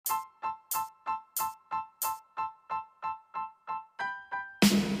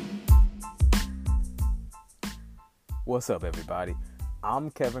What's up, everybody?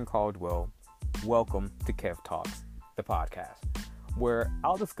 I'm Kevin Caldwell. Welcome to Kev Talks, the podcast, where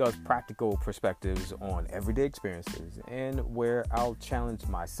I'll discuss practical perspectives on everyday experiences and where I'll challenge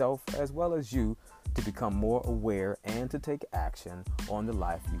myself as well as you to become more aware and to take action on the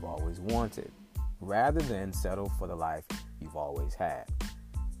life you've always wanted, rather than settle for the life you've always had.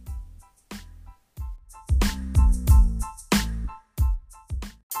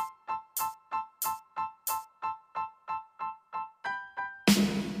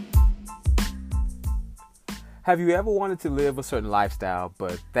 Have you ever wanted to live a certain lifestyle,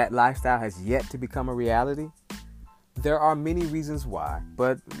 but that lifestyle has yet to become a reality? There are many reasons why,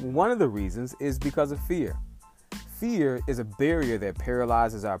 but one of the reasons is because of fear. Fear is a barrier that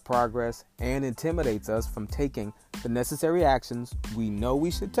paralyzes our progress and intimidates us from taking the necessary actions we know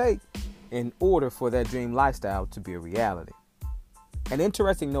we should take in order for that dream lifestyle to be a reality. An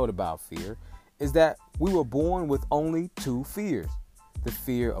interesting note about fear is that we were born with only two fears: the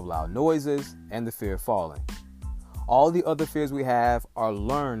fear of loud noises and the fear of falling. All the other fears we have are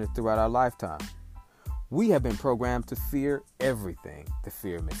learned throughout our lifetime. We have been programmed to fear everything: the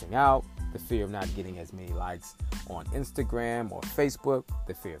fear of missing out, the fear of not getting as many likes on Instagram or Facebook,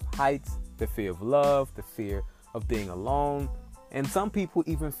 the fear of heights, the fear of love, the fear of being alone, and some people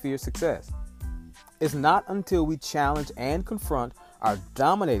even fear success. It's not until we challenge and confront our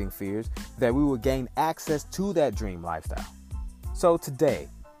dominating fears that we will gain access to that dream lifestyle. So today,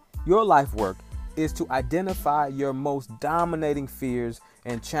 your life work is to identify your most dominating fears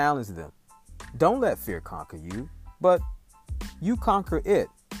and challenge them. Don't let fear conquer you, but you conquer it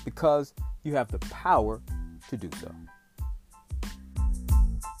because you have the power to do so.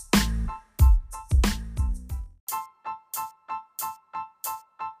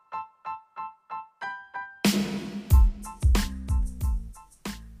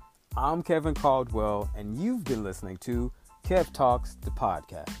 I'm Kevin Caldwell, and you've been listening to Kev Talks, the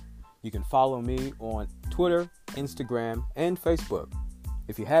podcast. You can follow me on Twitter, Instagram, and Facebook.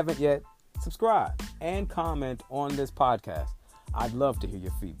 If you haven't yet, subscribe and comment on this podcast. I'd love to hear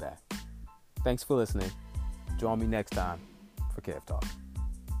your feedback. Thanks for listening. Join me next time for Kev Talks.